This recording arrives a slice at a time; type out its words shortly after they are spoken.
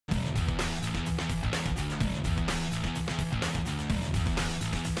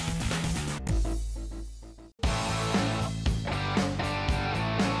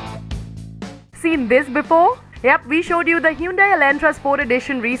seen this before? Yep, we showed you the Hyundai Elantra Sport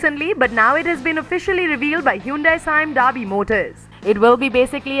Edition recently, but now it has been officially revealed by Hyundai-Sime Darby Motors. It will be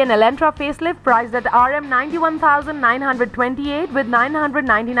basically an Elantra facelift priced at Rs 91,928 with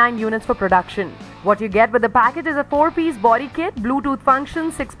 999 units for production. What you get with the package is a 4-piece body kit, Bluetooth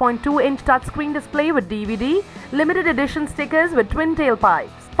function, 6.2-inch touchscreen display with DVD, limited edition stickers with twin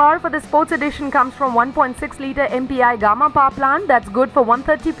tailpipes. Power for the Sports Edition comes from 1.6-litre MPI Gamma power plant that's good for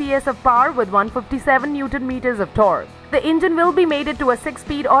 130 PS of power with 157 Nm of torque. The engine will be mated to a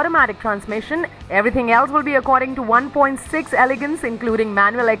 6-speed automatic transmission. Everything else will be according to 1.6 Elegance, including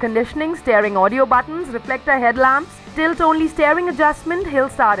manual air conditioning, steering audio buttons, reflector headlamps, tilt-only steering adjustment,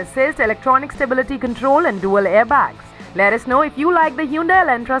 Hillstart Assist, electronic stability control and dual airbags. Let us know if you like the Hyundai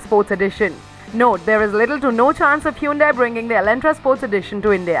Elantra Sports Edition. Note, there is little to no chance of Hyundai bringing the Elantra Sports Edition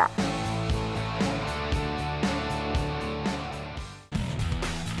to India.